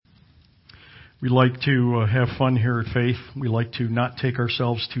We like to have fun here at Faith. We like to not take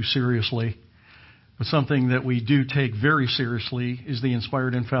ourselves too seriously. But something that we do take very seriously is the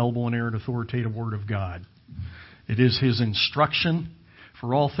inspired, infallible, inerrant, authoritative Word of God. It is His instruction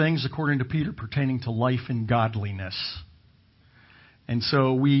for all things, according to Peter, pertaining to life and godliness. And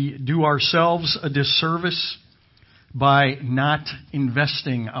so we do ourselves a disservice by not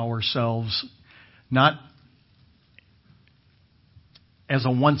investing ourselves, not as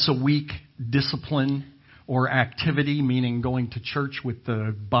a once-a-week discipline or activity, meaning going to church with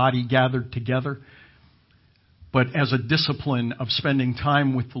the body gathered together, but as a discipline of spending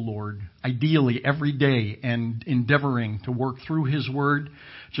time with the Lord, ideally every day, and endeavoring to work through His Word,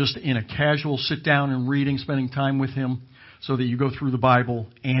 just in a casual sit down and reading, spending time with Him, so that you go through the Bible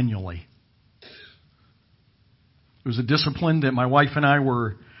annually. It was a discipline that my wife and I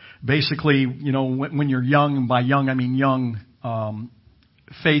were basically, when you're young, and by young I mean young,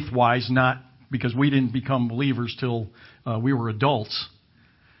 faith-wise, not because we didn't become believers till we were adults.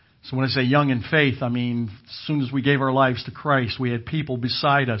 So when I say young in faith, I mean as soon as we gave our lives to Christ, we had people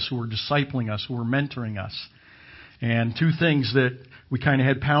beside us who were discipling us, who were mentoring us. And two things that we kind of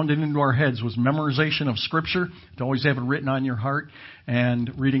had pounded into our heads was memorization of Scripture, to always have it written on your heart,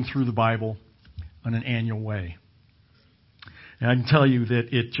 and reading through the Bible in an annual way. And I can tell you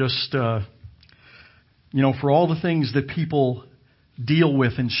that it just, for all the things that people deal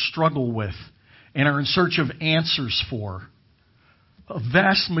with and struggle with and are in search of answers for, a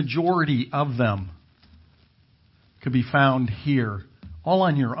vast majority of them could be found here, all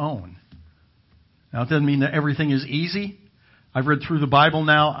on your own. Now, it doesn't mean that everything is easy. I've read through the Bible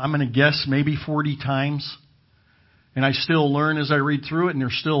now, I'm going to guess, maybe 40 times. And I still learn as I read through it, and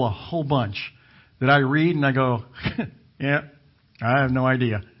there's still a whole bunch that I read and I go, yeah, I have no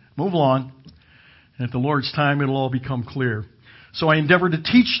idea. Move along. And at the Lord's time, it'll all become clear. So I endeavor to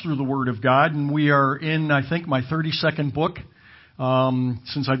teach through the Word of God, and we are in, I think, my 32nd book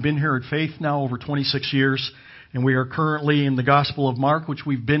since I've been here at Faith now over 26 years. And we are currently in the Gospel of Mark, which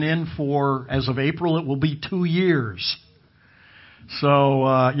we've been in for, as of April, it will be 2 years. So,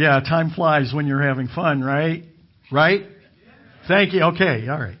 time flies when you're having fun, right? Right? Thank you. Okay,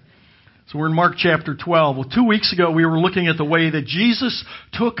 all right. So we're in Mark chapter 12. Well, 2 weeks ago we were looking at the way that Jesus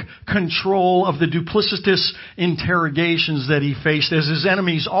took control of the duplicitous interrogations that He faced, as His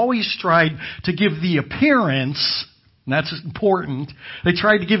enemies always tried to give the appearance, and that's important, they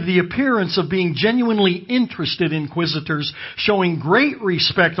tried to give the appearance of being genuinely interested inquisitors, showing great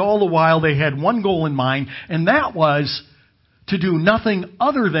respect all the while they had one goal in mind, and that was to do nothing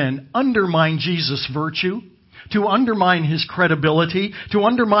other than undermine Jesus' virtue, to undermine His credibility, to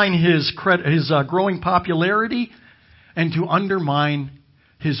undermine His growing popularity, and to undermine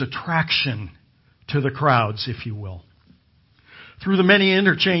His attraction to the crowds, if you will. Through the many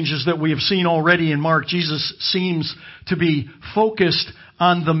interchanges that we have seen already in Mark, Jesus seems to be focused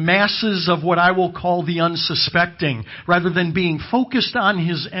on the masses of what I will call the unsuspecting, rather than being focused on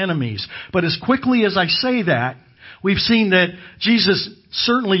His enemies. But as quickly as I say that, we've seen that Jesus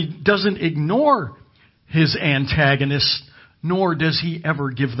certainly doesn't ignore His antagonists, nor does He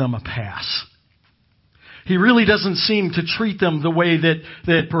ever give them a pass. He really doesn't seem to treat them the way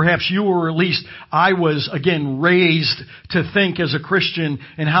that perhaps you, or at least I was, again, raised to think as a Christian,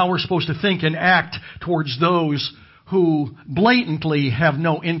 and how we're supposed to think and act towards those who blatantly have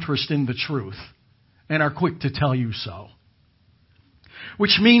no interest in the truth and are quick to tell you so.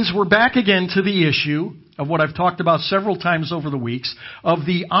 Which means we're back again to the issue of what I've talked about several times over the weeks, of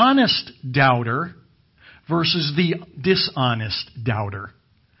the honest doubter versus the dishonest doubter.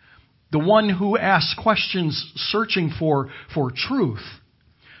 The one who asks questions searching for truth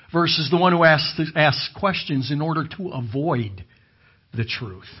versus the one who asks questions in order to avoid the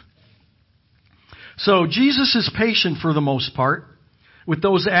truth. So Jesus is patient for the most part with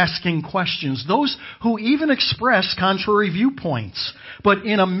those asking questions, those who even express contrary viewpoints. But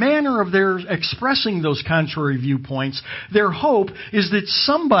in a manner of their expressing those contrary viewpoints, their hope is that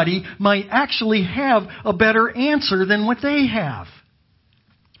somebody might actually have a better answer than what they have.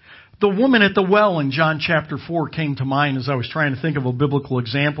 The woman at the well in John chapter 4 came to mind as I was trying to think of a biblical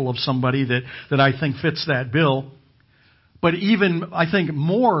example of somebody that I think fits that bill. But even, I think,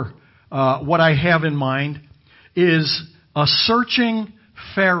 more what I have in mind is a searching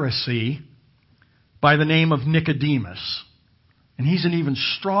Pharisee by the name of Nicodemus. And he's an even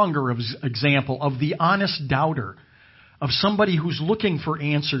stronger example of the honest doubter, of somebody who's looking for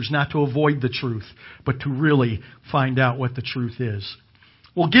answers, not to avoid the truth, but to really find out what the truth is.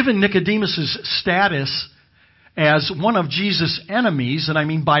 Well, given Nicodemus' status as one of Jesus' enemies, and I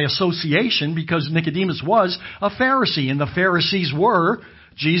mean by association, because Nicodemus was a Pharisee, and the Pharisees were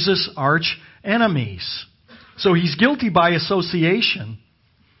Jesus' arch enemies. So he's guilty by association.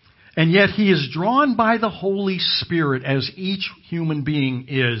 And yet he is drawn by the Holy Spirit, as each human being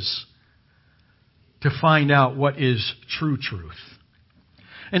is, to find out what is true truth.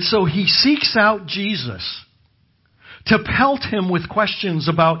 And so he seeks out Jesus to pelt him with questions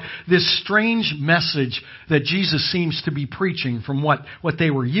about this strange message that Jesus seems to be preaching from what they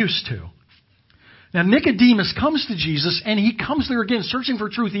were used to. Now Nicodemus comes to Jesus, and he comes there again searching for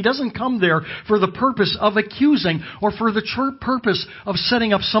truth. He doesn't come there for the purpose of accusing or for the purpose of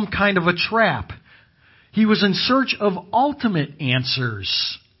setting up some kind of a trap. He was in search of ultimate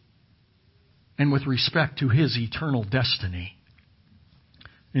answers and with respect to his eternal destiny.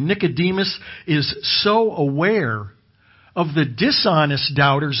 And Nicodemus is so aware of the dishonest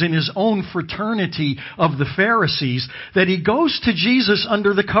doubters in his own fraternity of the Pharisees that he goes to Jesus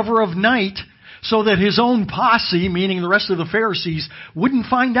under the cover of night so that his own posse, meaning the rest of the Pharisees, wouldn't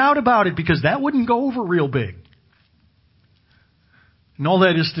find out about it, because that wouldn't go over real big. And all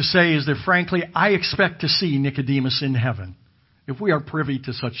that is to say is that, frankly, I expect to see Nicodemus in heaven. If we are privy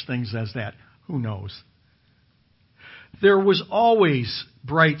to such things as that, who knows? There was always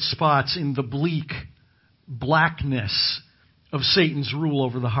bright spots in the bleak blackness of Satan's rule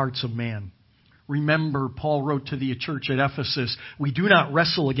over the hearts of man. Remember, Paul wrote to the church at Ephesus, we do not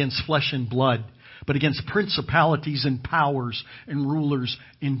wrestle against flesh and blood, but against principalities and powers and rulers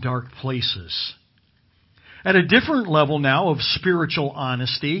in dark places. At a different level now of spiritual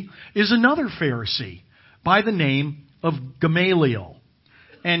honesty is another Pharisee by the name of Gamaliel.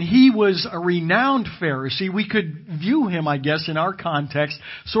 And he was a renowned Pharisee. We could view him, I guess, in our context,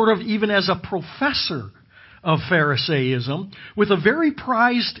 sort of even as a professor of Pharisaism, with a very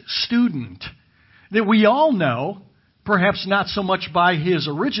prized student that we all know, perhaps not so much by his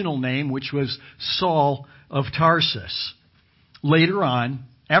original name, which was Saul of Tarsus. Later on,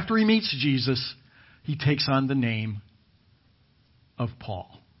 after he meets Jesus, he takes on the name of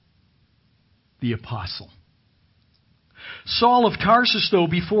Paul, the apostle. Saul of Tarsus, though,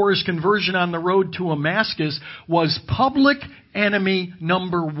 before his conversion on the road to Damascus, was public enemy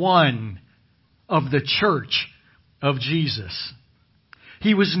number one of the church of Jesus.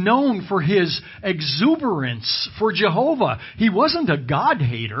 He was known for his exuberance for Jehovah. He wasn't a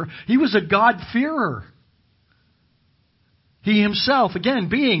God-hater. He was a God-fearer. He himself, again,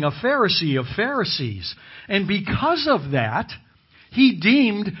 being a Pharisee of Pharisees. And because of that, he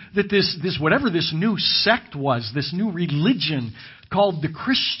deemed that this whatever this new sect was, this new religion called the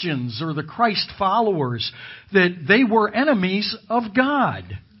Christians or the Christ followers, that they were enemies of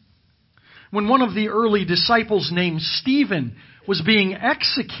God. When one of the early disciples named Stephen was being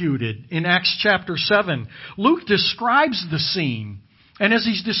executed in Acts chapter 7, Luke describes the scene. And as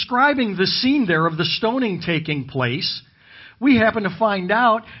he's describing the scene there of the stoning taking place, we happen to find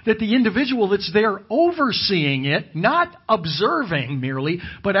out that the individual that's there overseeing it, not observing merely,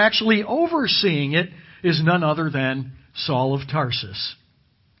 but actually overseeing it, is none other than Saul of Tarsus,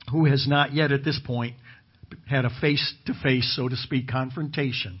 who has not yet at this point had a face-to-face, so to speak,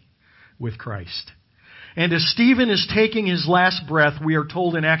 confrontation with Christ. And as Stephen is taking his last breath, we are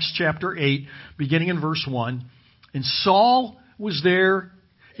told in Acts chapter 8, beginning in verse 1, and Saul was there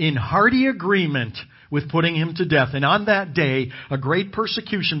in hearty agreement with putting him to death. And on that day, a great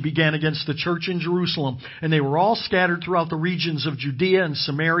persecution began against the church in Jerusalem, and they were all scattered throughout the regions of Judea and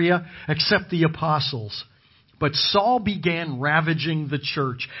Samaria, except the apostles. But Saul began ravaging the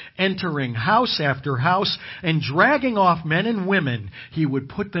church, entering house after house, and dragging off men and women. He would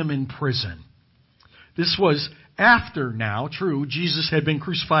put them in prison. This was after now, true, Jesus had been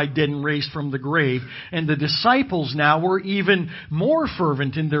crucified, dead, and raised from the grave, and the disciples now were even more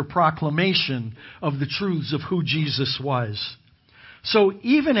fervent in their proclamation of the truths of who Jesus was. So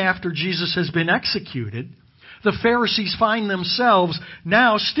even after Jesus has been executed, the Pharisees find themselves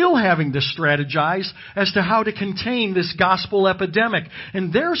now still having to strategize as to how to contain this gospel epidemic.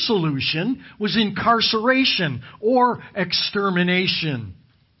 And their solution was incarceration or extermination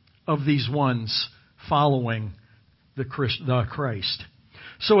of these ones following the Christ.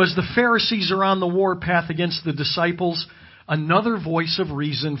 So as the Pharisees are on the warpath against the disciples, another voice of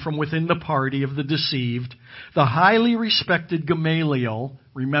reason from within the party of the deceived, the highly respected Gamaliel,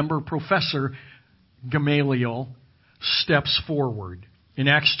 remember Professor Gamaliel, steps forward. In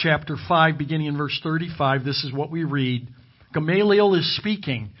Acts chapter 5, beginning in verse 35, this is what we read. Gamaliel is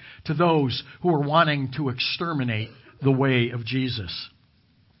speaking to those who are wanting to exterminate the way of Jesus.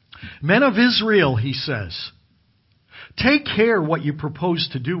 Men of Israel, he says, take care what you propose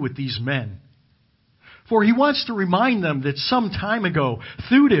to do with these men. For he wants to remind them that some time ago,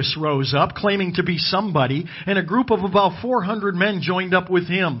 Theudas rose up, claiming to be somebody, and a group of about 400 men joined up with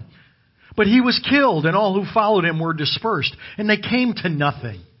him. But he was killed, and all who followed him were dispersed, and they came to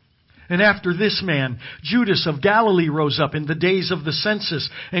nothing. And after this man, Judas of Galilee rose up in the days of the census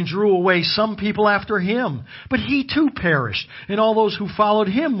and drew away some people after him. But he too perished, and all those who followed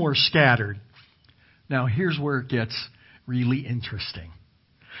him were scattered. Now here's where it gets really interesting.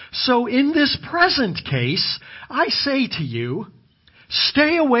 So in this present case, I say to you,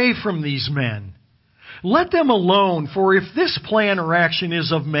 stay away from these men. Let them alone, for if this plan or action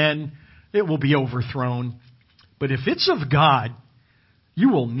is of men, it will be overthrown. But if it's of God, you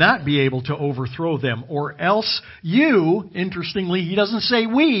will not be able to overthrow them, or else you, interestingly, he doesn't say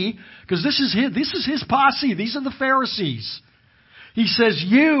we, because this is his posse, these are the Pharisees. He says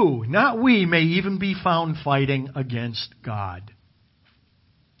you, not we, may even be found fighting against God.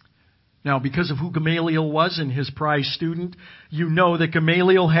 Now, because of who Gamaliel was and his prize student, you know that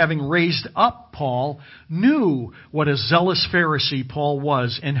Gamaliel, having raised up Paul, knew what a zealous Pharisee Paul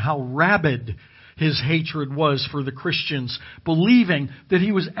was and how rabid his hatred was for the Christians, believing that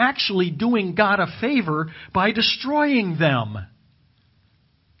he was actually doing God a favor by destroying them.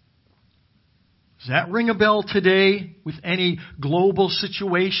 Does that ring a bell today with any global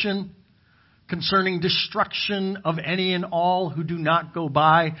situation concerning destruction of any and all who do not go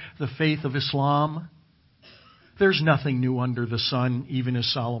by the faith of Islam? There's nothing new under the sun, even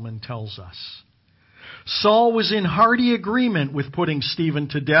as Solomon tells us. Saul was in hearty agreement with putting Stephen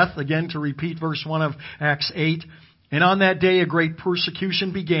to death, again to repeat verse 1 of Acts 8. And on that day a great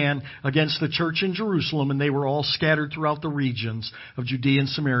persecution began against the church in Jerusalem, and they were all scattered throughout the regions of Judea and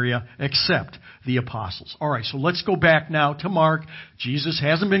Samaria, except the apostles. All right, so let's go back now to Mark. Jesus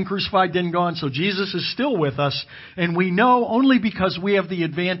hasn't been crucified, then gone, so Jesus is still with us. And we know, only because we have the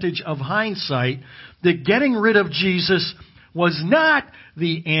advantage of hindsight, that getting rid of Jesus was not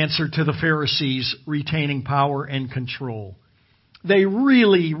the answer to the Pharisees retaining power and control. They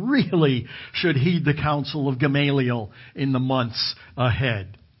really, really should heed the counsel of Gamaliel in the months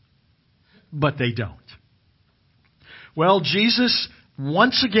ahead. But they don't. Well, Jesus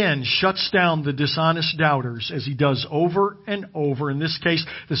once again shuts down the dishonest doubters, as he does over and over. In this case,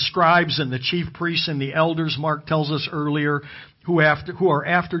 the scribes and the chief priests and the elders, Mark tells us earlier, who are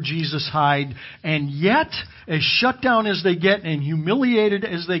after Jesus hide. And yet, as shut down as they get and humiliated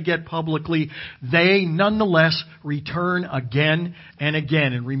as they get publicly, they nonetheless return again and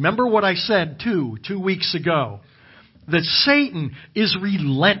again. And remember what I said, 2 weeks ago, that Satan is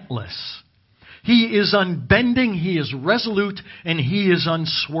relentless. He is unbending, he is resolute, and he is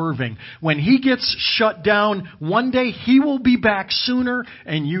unswerving. When he gets shut down, one day he will be back sooner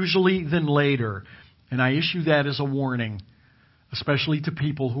and usually than later. And I issue that as a warning, especially to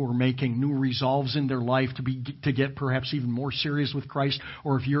people who are making new resolves in their life to get perhaps even more serious with Christ,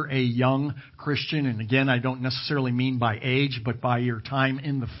 or if you're a young Christian, and again, I don't necessarily mean by age, but by your time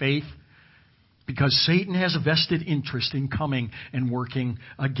in the faith, because Satan has a vested interest in coming and working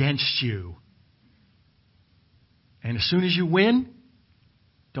against you. And as soon as you win,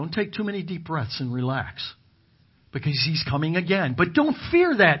 don't take too many deep breaths and relax, because he's coming again. But don't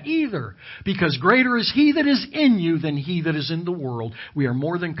fear that either, because greater is he that is in you than he that is in the world. We are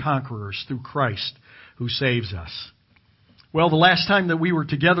more than conquerors through Christ who saves us. Well, the last time that we were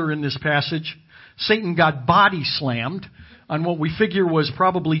together in this passage, Satan got body slammed on what we figure was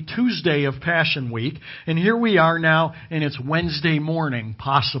probably Tuesday of Passion Week. And here we are now, and it's Wednesday morning,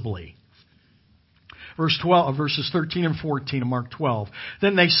 possibly. Verses 13 and 14 of Mark 12.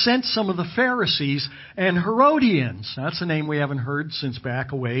 Then they sent some of the Pharisees and Herodians. That's a name we haven't heard since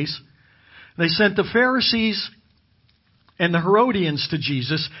back a ways. They sent the Pharisees and the Herodians to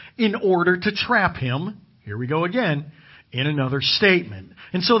Jesus in order to trap him, here we go again, in another statement.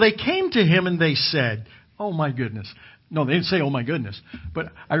 And so they came to him and they said, oh my goodness. No, they didn't say, oh my goodness. But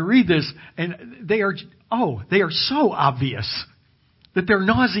I read this and they are so obvious that they're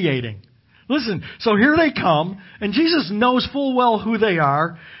nauseating. Listen, so here they come, and Jesus knows full well who they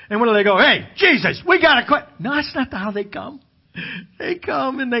are. And what do they go? Hey, Jesus, we got to quit. No, that's not how they come. They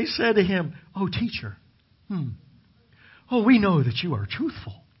come and they said to him, oh, teacher, oh, we know that you are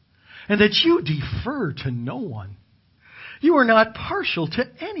truthful and that you defer to no one. You are not partial to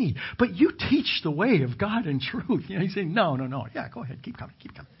any, but you teach the way of God in truth. You know, he's saying, no. Yeah, go ahead. Keep coming.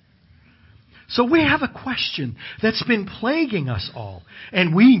 So we have a question that's been plaguing us all.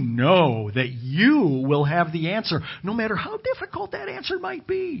 And we know that you will have the answer, no matter how difficult that answer might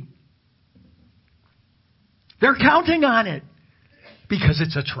be. They're counting on it because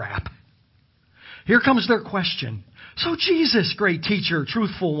it's a trap. Here comes their question. So Jesus, great teacher,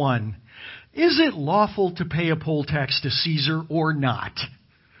 truthful one, is it lawful to pay a poll tax to Caesar or not?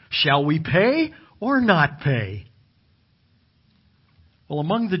 Shall we pay or not pay? Well,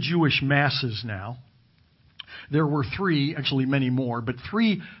 among the Jewish masses now, there were three, actually many more, but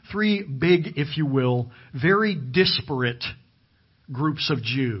three big, if you will, very disparate groups of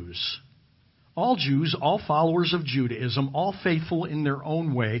Jews. All Jews, all followers of Judaism, all faithful in their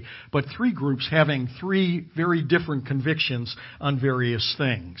own way, but three groups having three very different convictions on various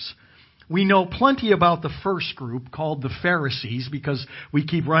things. We know plenty about the first group, called the Pharisees, because we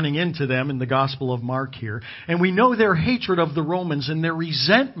keep running into them in the Gospel of Mark here. And we know their hatred of the Romans and their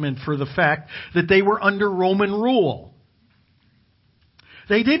resentment for the fact that they were under Roman rule.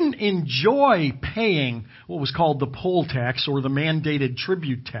 They didn't enjoy paying what was called the poll tax or the mandated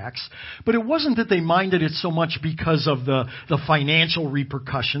tribute tax, but it wasn't that they minded it so much because of the financial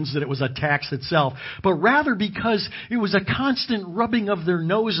repercussions, that it was a tax itself, but rather because it was a constant rubbing of their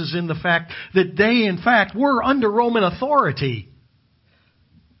noses in the fact that they, in fact, were under Roman authority.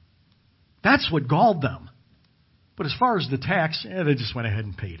 That's what galled them. But as far as the tax, they just went ahead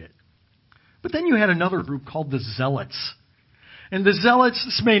and paid it. But then you had another group called the Zealots. And the Zealots,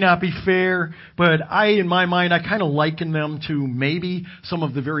 this may not be fair, but in my mind, I kind of liken them to maybe some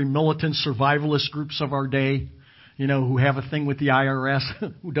of the very militant survivalist groups of our day, who have a thing with the IRS.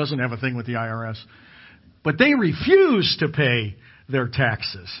 Who doesn't have a thing with the IRS? But they refuse to pay their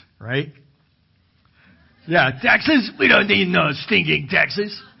taxes, right? Yeah, taxes? We don't need no stinking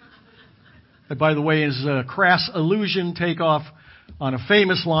taxes. That, by the way, is a crass allusion takeoff on a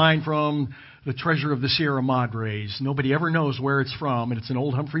famous line from The Treasure of the Sierra Madres. Nobody ever knows where it's from, and it's an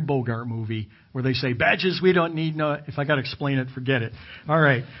old Humphrey Bogart movie where they say, badges, we don't need no... If I got to explain it, forget it. All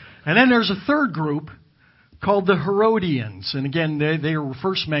right. And then there's a third group called the Herodians. And again, they were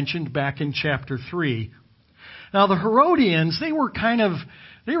first mentioned back in chapter 3. Now, the Herodians, they were kind of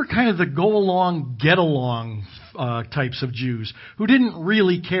the go-along, get-along types of Jews who didn't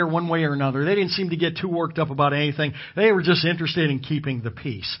really care one way or another. They didn't seem to get too worked up about anything. They were just interested in keeping the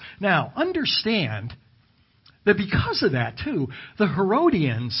peace. Now, understand that because of that, too, the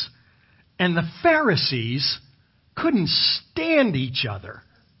Herodians and the Pharisees couldn't stand each other.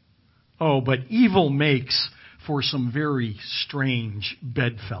 Oh, but evil makes for some very strange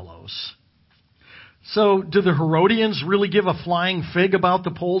bedfellows. So, do the Herodians really give a flying fig about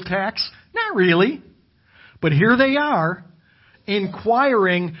the poll tax? Not really. But here they are,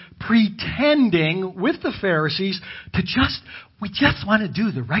 inquiring, pretending with the Pharisees we just want to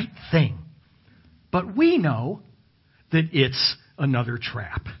do the right thing. But we know that it's another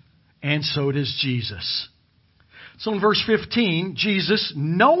trap. And so does Jesus. So in verse 15, Jesus,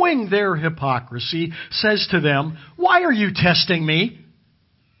 knowing their hypocrisy, says to them, "Why are you testing me?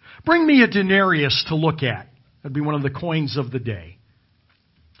 Bring me a denarius to look at." That'd be one of the coins of the day.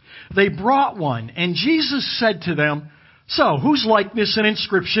 They brought one, and Jesus said to them, "So, whose likeness and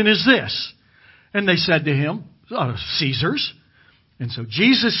inscription is this?" And they said to him, "Caesar's." And so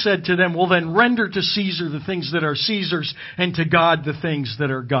Jesus said to them, "Well then, render to Caesar the things that are Caesar's, and to God the things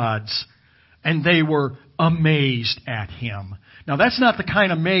that are God's." And they were amazed at him. Now that's not the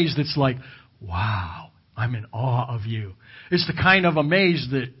kind of amaze that's like, "Wow, I'm in awe of you." It's the kind of amaze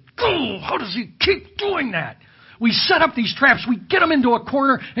that, "Oh, how does he keep doing that? We set up these traps, we get him into a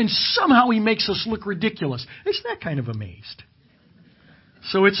corner, and somehow he makes us look ridiculous." It's that kind of amazed.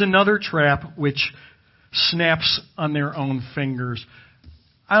 So it's another trap which snaps on their own fingers.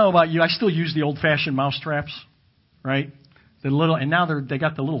 I don't know about you, I still use the old-fashioned mouse traps, right? And now they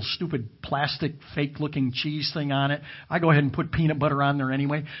got the little stupid plastic fake-looking cheese thing on it. I go ahead and put peanut butter on there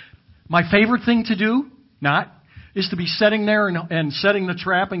anyway. My favorite thing to do, is to be sitting there and setting the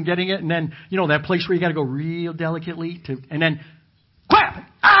trap and getting it, and then, that place where you got to go real delicately and then, whap!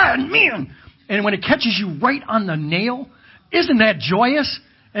 Ah, man! And when it catches you right on the nail, isn't that joyous?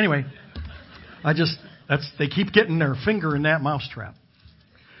 Anyway, they keep getting their finger in that mousetrap.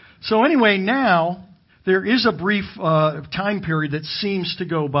 So anyway, now there is a brief time period that seems to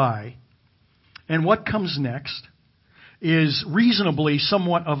go by, and what comes next is reasonably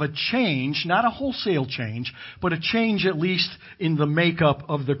somewhat of a change, not a wholesale change, but a change at least in the makeup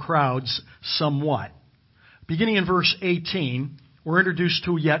of the crowds somewhat. Beginning in verse 18, we're introduced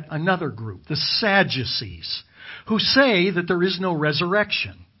to yet another group, the Sadducees, who say that there is no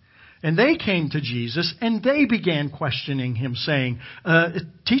resurrection. And they came to Jesus and they began questioning him, saying,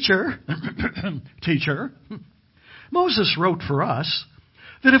 Teacher, Moses wrote for us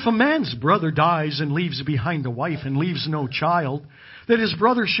that if a man's brother dies and leaves behind a wife and leaves no child, that his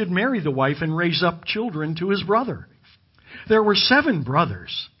brother should marry the wife and raise up children to his brother. There were 7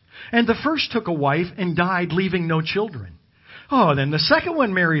 brothers, and the first took a wife and died, leaving no children. Oh, then the second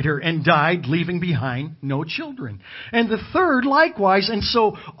one married her and died, leaving behind no children. And the third likewise. And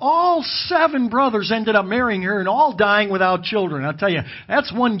so all 7 brothers ended up marrying her and all dying without children. I'll tell you,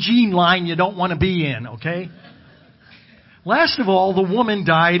 that's one gene line you don't want to be in, okay? Last of all, the woman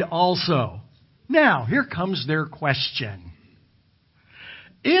died also. Now, here comes their question.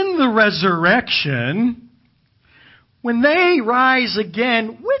 In the resurrection, when they rise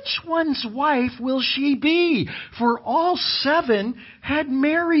again, which one's wife will she be? For all 7 had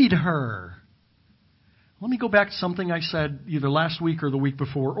married her. Let me go back to something I said either last week or the week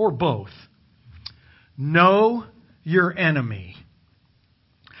before, or both. Know your enemy.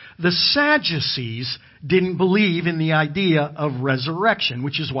 The Sadducees didn't believe in the idea of resurrection,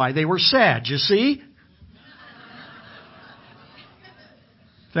 which is why they were sad, you see?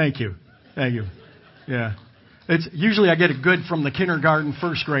 Thank you. Yeah. It's usually I get it good from the kindergarten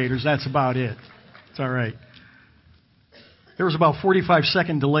first graders. That's about it. It's all right. There was about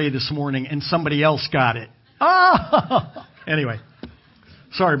 45-second delay this morning, and somebody else got it. Anyway,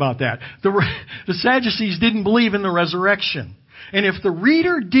 sorry about that. The Sadducees didn't believe in the resurrection. And if the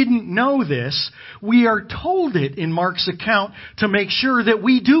reader didn't know this, we are told it in Mark's account to make sure that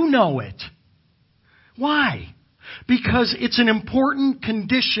we do know it. Why? Because it's an important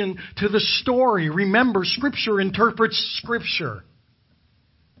condition to the story. Remember, Scripture interprets Scripture.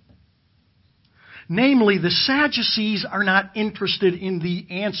 Namely, the Sadducees are not interested in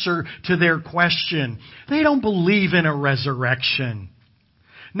the answer to their question. They don't believe in a resurrection.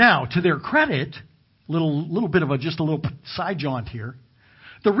 Now, to their credit, little bit of just a little side jaunt here.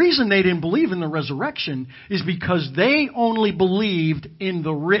 The reason they didn't believe in the resurrection is because they only believed in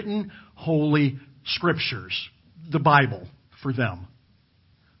the written Holy Scriptures. The Bible for them.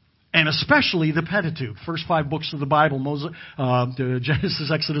 And especially the Pentateuch, first 5 books of the Bible,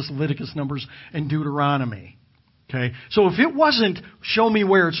 Genesis, Exodus, Leviticus, Numbers, and Deuteronomy. Okay? So if it wasn't, show me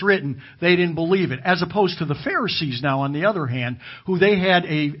where it's written, they didn't believe it. As opposed to the Pharisees now, on the other hand, who they had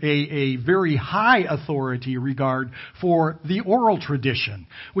a very high authority regard for the oral tradition.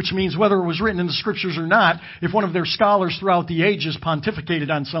 Which means whether it was written in the Scriptures or not, if one of their scholars throughout the ages pontificated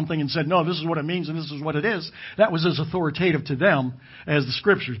on something and said, no, this is what it means and this is what it is, that was as authoritative to them as the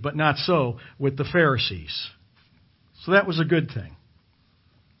Scriptures, but not so with the Pharisees. So that was a good thing.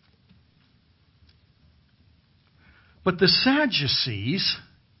 But the Sadducees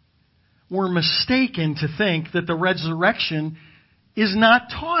were mistaken to think that the resurrection is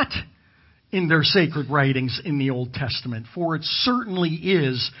not taught in their sacred writings in the Old Testament, for it certainly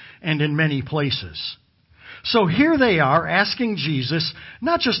is, and in many places. So here they are asking Jesus,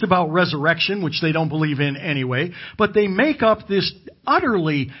 not just about resurrection, which they don't believe in anyway, but they make up this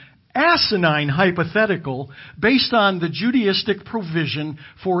utterly asinine hypothetical based on the Judaistic provision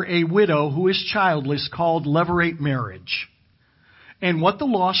for a widow who is childless called levirate marriage. And what the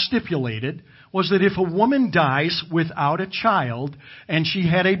law stipulated was that if a woman dies without a child and she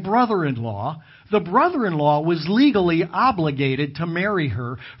had a brother-in-law, the brother-in-law was legally obligated to marry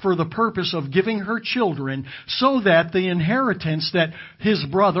her for the purpose of giving her children so that the inheritance that his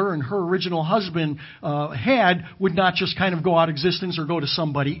brother and her original husband had would not just kind of go out of existence or go to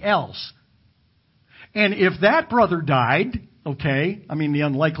somebody else. And if that brother died, okay, I mean the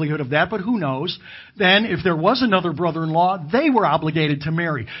unlikelihood of that, but who knows, then if there was another brother-in-law, they were obligated to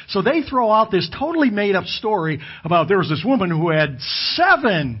marry. So they throw out this totally made-up story about there was this woman who had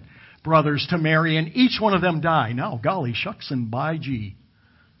 7 brothers to marry, and each one of them die. Now, golly, shucks and by gee.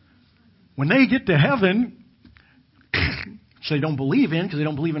 When they get to heaven, which they don't believe in, because they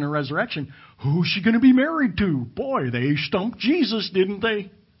don't believe in a resurrection, who's she going to be married to? Boy, they stumped Jesus, didn't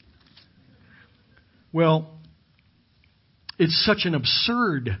they? Well, it's such an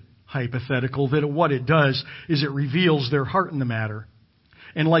absurd hypothetical that what it does is it reveals their heart in the matter.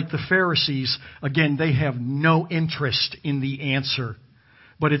 And like the Pharisees, again, they have no interest in the answer.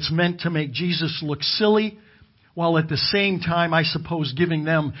 But it's meant to make Jesus look silly, while at the same time, I suppose, giving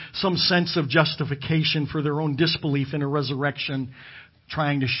them some sense of justification for their own disbelief in a resurrection,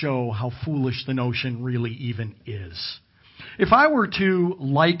 trying to show how foolish the notion really even is. If I were to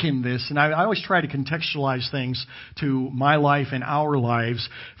liken this, and I always try to contextualize things to my life and our lives,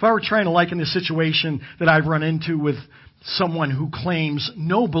 if I were trying to liken the situation that I've run into with someone who claims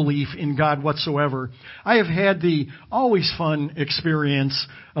no belief in God whatsoever, I have had the always fun experience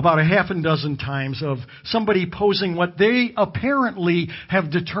about 6 times of somebody posing what they apparently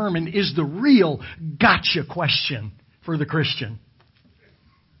have determined is the real gotcha question for the Christian.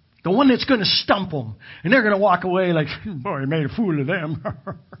 The one that's going to stump them. And they're going to walk away like, boy, I made a fool of them.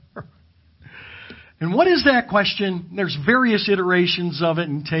 And what is that question? There's various iterations of it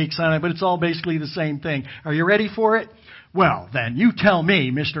and takes on it, but it's all basically the same thing. Are you ready for it? Well, then, you tell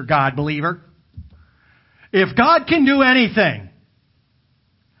me, Mr. God believer, if God can do anything,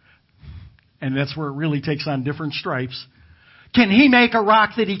 and that's where it really takes on different stripes, can He make a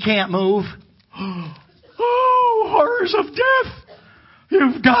rock that He can't move? Oh, horrors of death!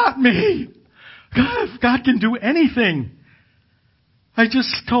 You've got me! God, if God can do anything. I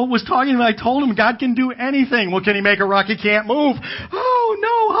told him God can do anything. Well, can He make a rock He can't move? Oh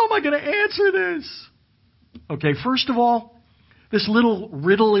no, how am I going to answer this? Okay, first of all, this little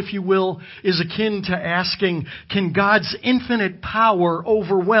riddle, if you will, is akin to asking, can God's infinite power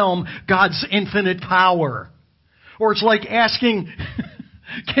overwhelm God's infinite power? Or it's like asking,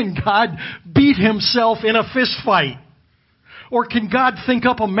 can God beat Himself in a fist fight? Or can God think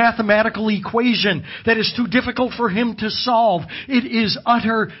up a mathematical equation that is too difficult for Him to solve? It is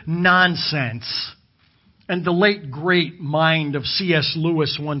utter nonsense. And the late great mind of C.S.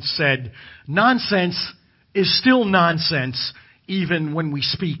 Lewis once said, nonsense is still nonsense even when we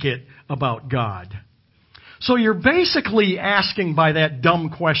speak it about God. So you're basically asking by that dumb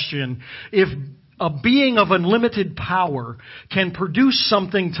question if a being of unlimited power can produce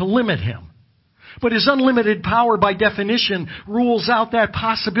something to limit Him. But His unlimited power, by definition, rules out that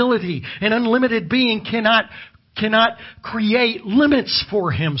possibility. An unlimited being cannot create limits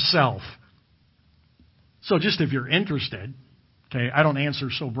for Himself. So just if you're interested, okay, I don't answer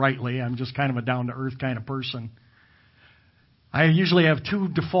so brightly. I'm just kind of a down-to-earth kind of person. I usually have two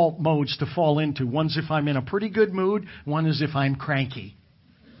default modes to fall into. One's if I'm in a pretty good mood. One is if I'm cranky.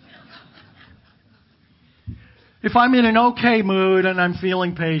 If I'm in an okay mood and I'm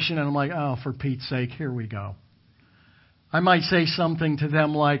feeling patient and I'm like, oh, for Pete's sake, here we go. I might say something to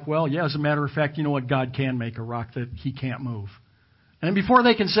them like, well, yeah, as a matter of fact, you know what? God can make a rock that He can't move. And before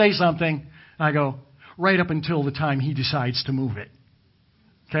they can say something, I go, right up until the time He decides to move it.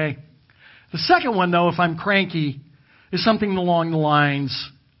 Okay? The second one, though, if I'm cranky, is something along the lines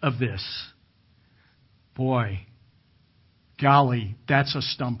of this. Boy, golly, that's a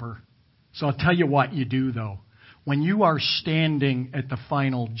stumper. So I'll tell you what you do, though. When you are standing at the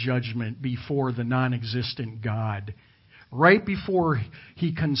final judgment before the non-existent God, right before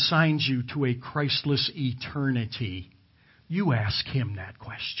He consigns you to a Christless eternity, you ask Him that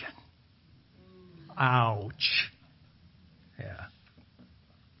question. Ouch. Yeah.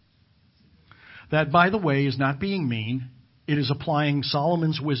 That, by the way, is not being mean. It is applying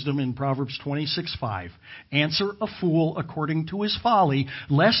Solomon's wisdom in Proverbs 26:5. Answer a fool according to his folly,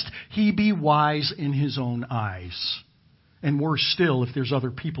 lest he be wise in his own eyes. And worse still, if there's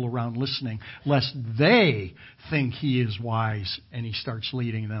other people around listening, lest they think he is wise and he starts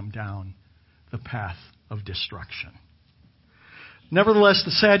leading them down the path of destruction. Nevertheless,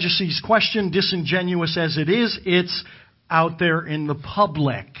 the Sadducees' question, disingenuous as it is, it's out there in the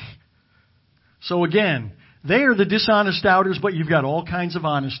public. So again, they are the dishonest doubters, but you've got all kinds of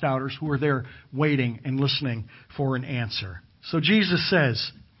honest doubters who are there waiting and listening for an answer. So Jesus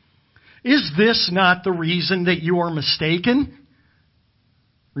says, is this not the reason that you are mistaken?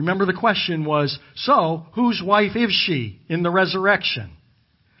 Remember the question was, so whose wife is she in the resurrection?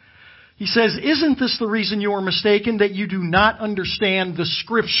 He says, isn't this the reason you are mistaken, that you do not understand the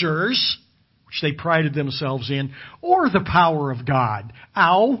Scriptures, which they prided themselves in, or the power of God?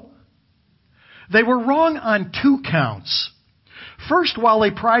 Ow! They were wrong on two counts. First, while they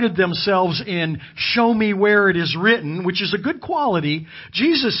prided themselves in show me where it is written, which is a good quality,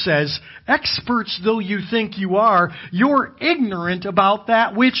 Jesus says, experts though you think you are, you're ignorant about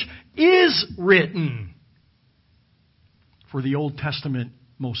that which is written. For the Old Testament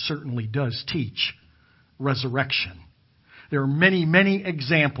most certainly does teach resurrection. There are many, many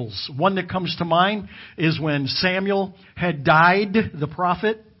examples. One that comes to mind is when Samuel had died, the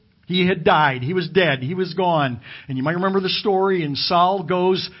prophet. He had died. He was dead. He was gone. And you might remember the story. And Saul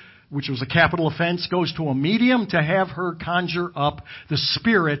goes, which was a capital offense, goes to a medium to have her conjure up the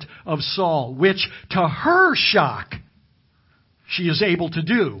spirit of Saul, which to her shock, she is able to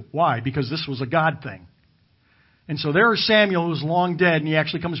do. Why? Because this was a God thing. And so there is Samuel, who's long dead, and he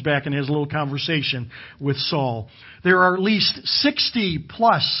actually comes back and has a little conversation with Saul. There are at least 60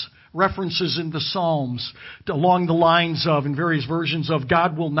 plus references in the Psalms along the lines of, in various versions of,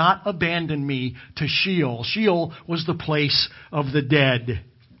 God will not abandon me to Sheol. Sheol was the place of the dead.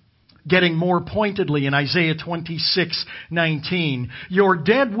 Getting more pointedly in Isaiah 26:19, your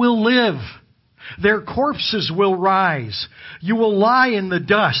dead will live. Their corpses will rise. You will lie in the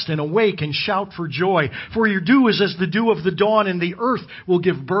dust and awake and shout for joy. For your dew is as the dew of the dawn, and the earth will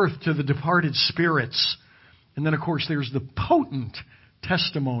give birth to the departed spirits. And then, of course, there's the potent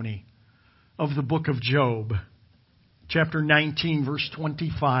testimony of the book of Job. Chapter 19, verse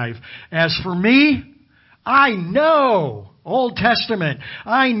 25. As for me, I know, Old Testament,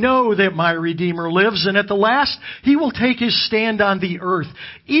 I know that my Redeemer lives, and at the last He will take His stand on the earth.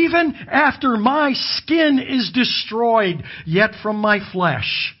 Even after my skin is destroyed, yet from my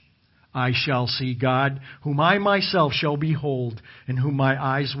flesh I shall see God, whom I myself shall behold, and whom my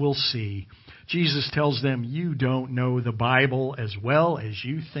eyes will see. Jesus tells them, you don't know the Bible as well as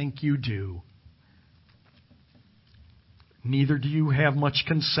you think you do. Neither do you have much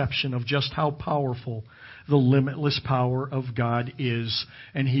conception of just how powerful the limitless power of God is.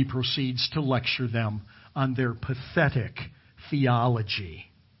 And He proceeds to lecture them on their pathetic theology.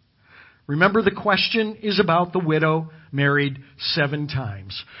 Remember, the question is about the widow married 7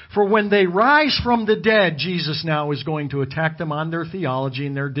 times. For when they rise from the dead, Jesus now is going to attack them on their theology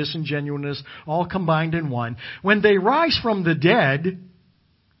and their disingenuousness, all combined in one. When they rise from the dead,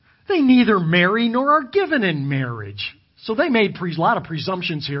 they neither marry nor are given in marriage. So they made a lot of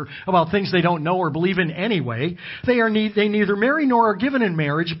presumptions here about things they don't know or believe in anyway. They neither marry nor are given in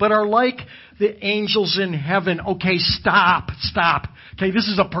marriage, but are like the angels in heaven. Okay, stop. Okay, this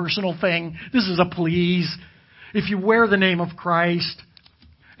is a personal thing. This is a please. If you wear the name of Christ.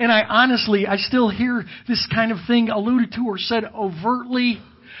 And I still hear this kind of thing alluded to or said overtly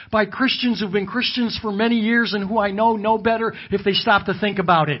by Christians who've been Christians for many years and who I know better if they stop to think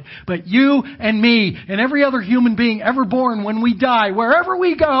about it. But you and me and every other human being ever born, when we die, wherever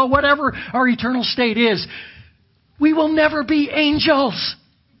we go, whatever our eternal state is, we will never be angels.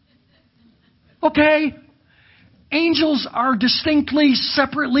 Okay? Angels are distinctly,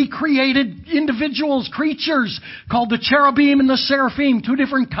 separately created individuals, creatures, called the cherubim and the seraphim, 2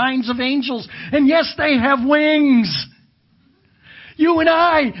 different kinds of angels. And yes, they have wings. You and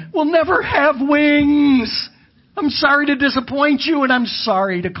I will never have wings. I'm sorry to disappoint you, and I'm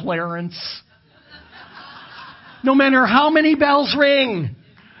sorry to Clarence. No matter how many bells ring,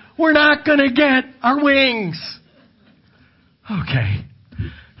 we're not going to get our wings. Okay.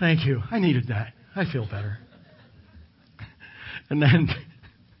 Thank you. I needed that. I feel better. And then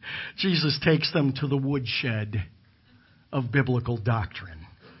Jesus takes them to the woodshed of biblical doctrine.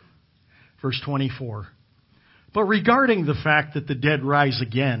 Verse 24. But regarding the fact that the dead rise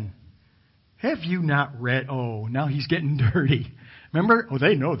again, have you not read? Oh, now he's getting dirty. Remember? Oh,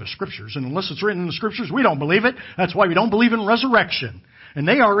 they know the Scriptures. And unless it's written in the Scriptures, we don't believe it. That's why we don't believe in resurrection. And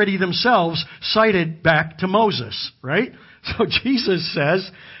they already themselves cited back to Moses, right? So Jesus says,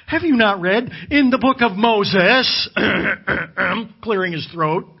 have you not read in the book of Moses, clearing his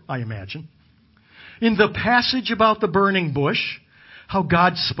throat, I imagine, in the passage about the burning bush, how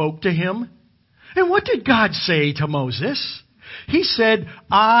God spoke to him? And what did God say to Moses? He said,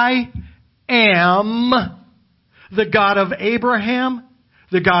 I am the God of Abraham,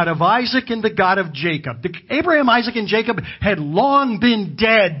 the God of Isaac, and the God of Jacob. Abraham, Isaac, and Jacob had long been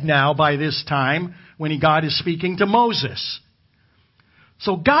dead now by this time when God is speaking to Moses.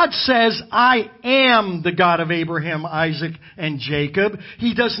 So God says, I am the God of Abraham, Isaac, and Jacob.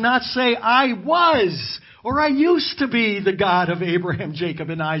 He does not say, I was, or I used to be the God of Abraham, Jacob,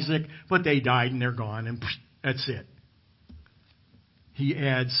 and Isaac, but they died and they're gone, and that's it. He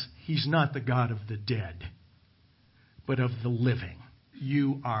adds, He's not the God of the dead, but of the living.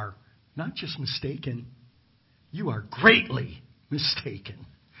 You are not just mistaken, you are greatly mistaken.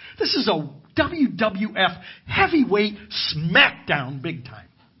 This is a WWF heavyweight smackdown big time.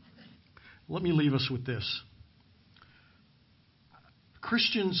 Let me leave us with this.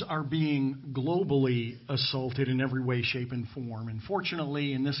 Christians are being globally assaulted in every way, shape, and form. And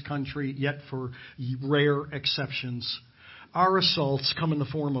fortunately, in this country, yet for rare exceptions, our assaults come in the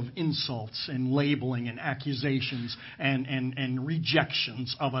form of insults and labeling and accusations and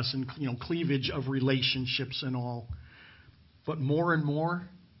rejections of us and cleavage of relationships and all. But more and more,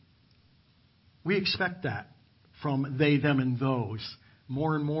 we expect that from they, them, and those.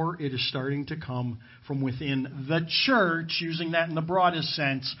 More and more, it is starting to come from within the church, using that in the broadest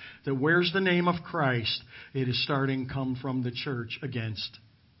sense, that wears the name of Christ. It is starting to come from the church against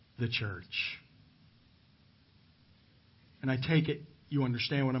the church. And I take it you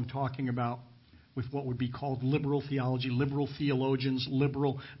understand what I'm talking about with what would be called liberal theology, liberal theologians,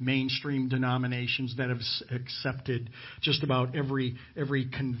 liberal mainstream denominations that have accepted just about every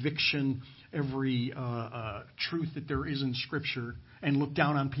conviction, every truth that there is in Scripture, and look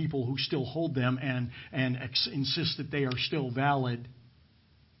down on people who still hold them and insist that they are still valid.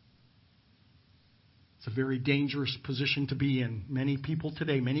 It's a very dangerous position to be in. Many people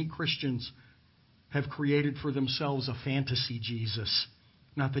today, many Christians, have created for themselves a fantasy Jesus,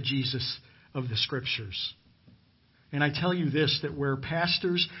 not the Jesus of the Scriptures. And I tell you this, that where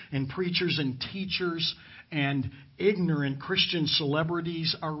pastors and preachers and teachers and ignorant Christian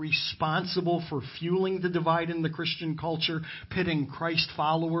celebrities are responsible for fueling the divide in the Christian culture, pitting Christ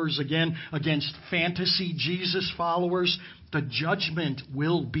followers again against fantasy Jesus followers, the judgment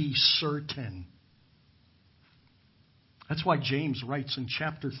will be certain. That's why James writes in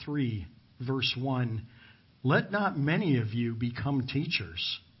chapter 3, verse 1, "Let not many of you become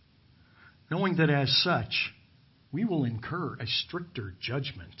teachers, knowing that as such we will incur a stricter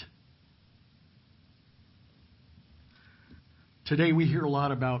judgment." Today we hear a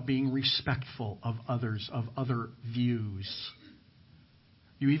lot about being respectful of others, of other views.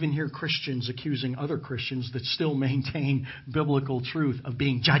 You even hear Christians accusing other Christians that still maintain biblical truth of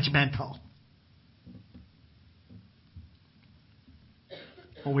being judgmental.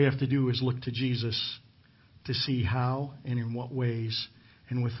 All we have to do is look to Jesus to see how and in what ways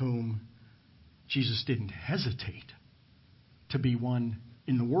and with whom Jesus didn't hesitate to be one,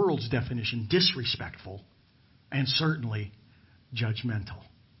 in the world's definition, disrespectful and certainly judgmental.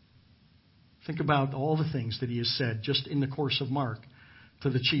 Think about all the things that he has said just in the course of Mark to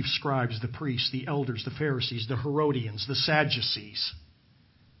the chief scribes, the priests, the elders, the Pharisees, the Herodians, the Sadducees,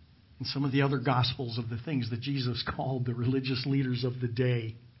 and some of the other gospels of the things that Jesus called the religious leaders of the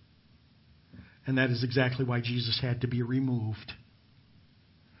day. And that is exactly why Jesus had to be removed.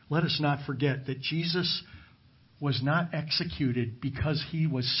 Let us not forget that Jesus was not executed because he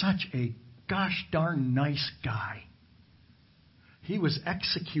was such a gosh darn nice guy. He was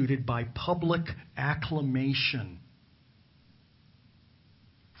executed by public acclamation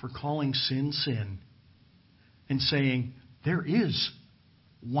for calling sin, sin, and saying there is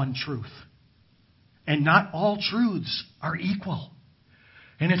one truth. And not all truths are equal.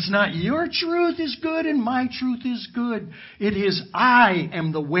 And it's not your truth is good and my truth is good. It is I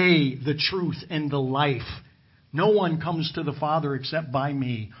am the way, the truth, and the life. No one comes to the Father except by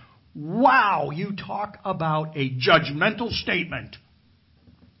me. Wow, you talk about a judgmental statement.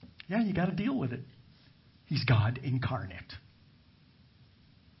 Yeah, you got to deal with it. He's God incarnate.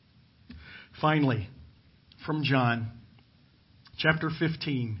 Finally, from John, chapter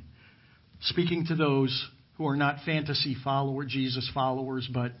 15, speaking to those who are not fantasy Jesus followers,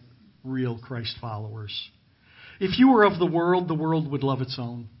 but real Christ followers. If you were of the world would love its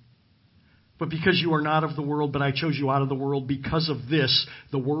own. But because you are not of the world, but I chose you out of the world, because of this,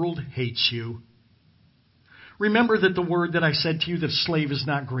 the world hates you. Remember that the word that I said to you, that a slave is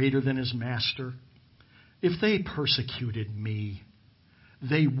not greater than his master. If they persecuted me,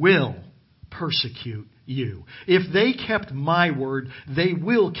 they will persecute you. If they kept my word, they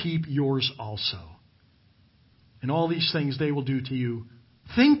will keep yours also. And all these things they will do to you,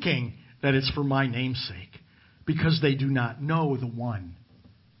 thinking that it's for my name's sake, because they do not know the one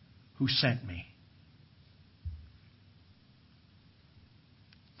who sent me.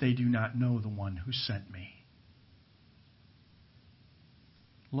 They do not know the one who sent me.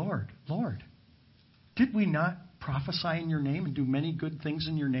 Lord, Lord, did we not prophesy in your name and do many good things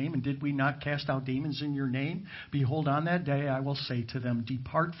in your name? And did we not cast out demons in your name? Behold, on that day I will say to them,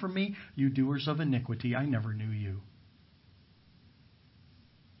 depart from me, you doers of iniquity. I never knew you.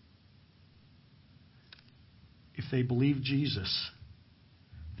 If they believe Jesus,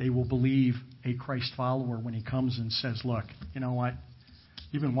 they will believe a Christ follower when he comes and says, look, you know what?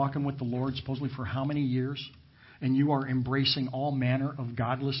 You've been walking with the Lord supposedly for how many years? And you are embracing all manner of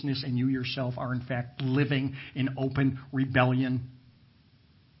godlessness, and you yourself are in fact living in open rebellion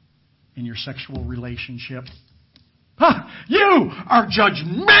in your sexual relationship. You are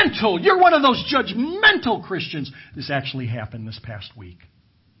judgmental. You're one of those judgmental Christians. This actually happened this past week.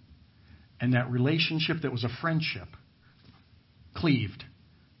 And that relationship that was a friendship cleaved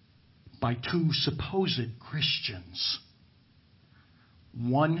by two supposed Christians.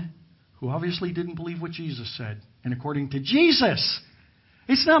 One who obviously didn't believe what Jesus said. And according to Jesus,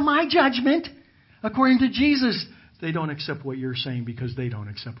 it's not my judgment. According to Jesus, they don't accept what you're saying because they don't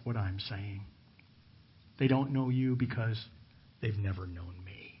accept what I'm saying. They don't know you because they've never known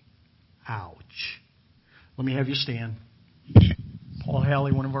me. Ouch. Let me have you stand. Paul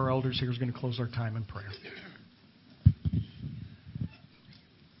Halley, one of our elders here, is going to close our time in prayer.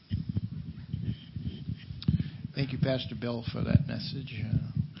 Thank you, Pastor Bill, for that message.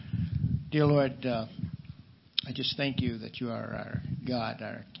 Dear Lord, I just thank you that you are our God,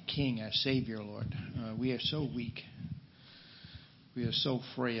 our King, our Savior, Lord. We are so weak. We are so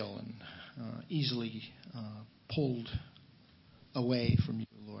frail and easily pulled away from you,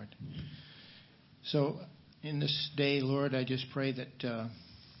 Lord. So in this day, Lord, I just pray that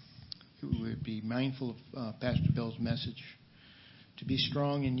you would be mindful of Pastor Bill's message, to be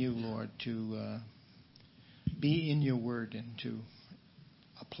strong in you, Lord, to be in your word and to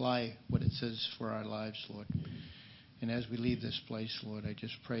apply what it says for our lives, Lord. And as we leave this place, Lord, I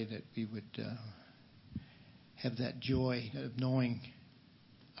just pray that we would have that joy of knowing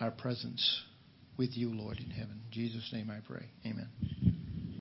our presence with you, Lord, in heaven. In Jesus' name I pray. Amen.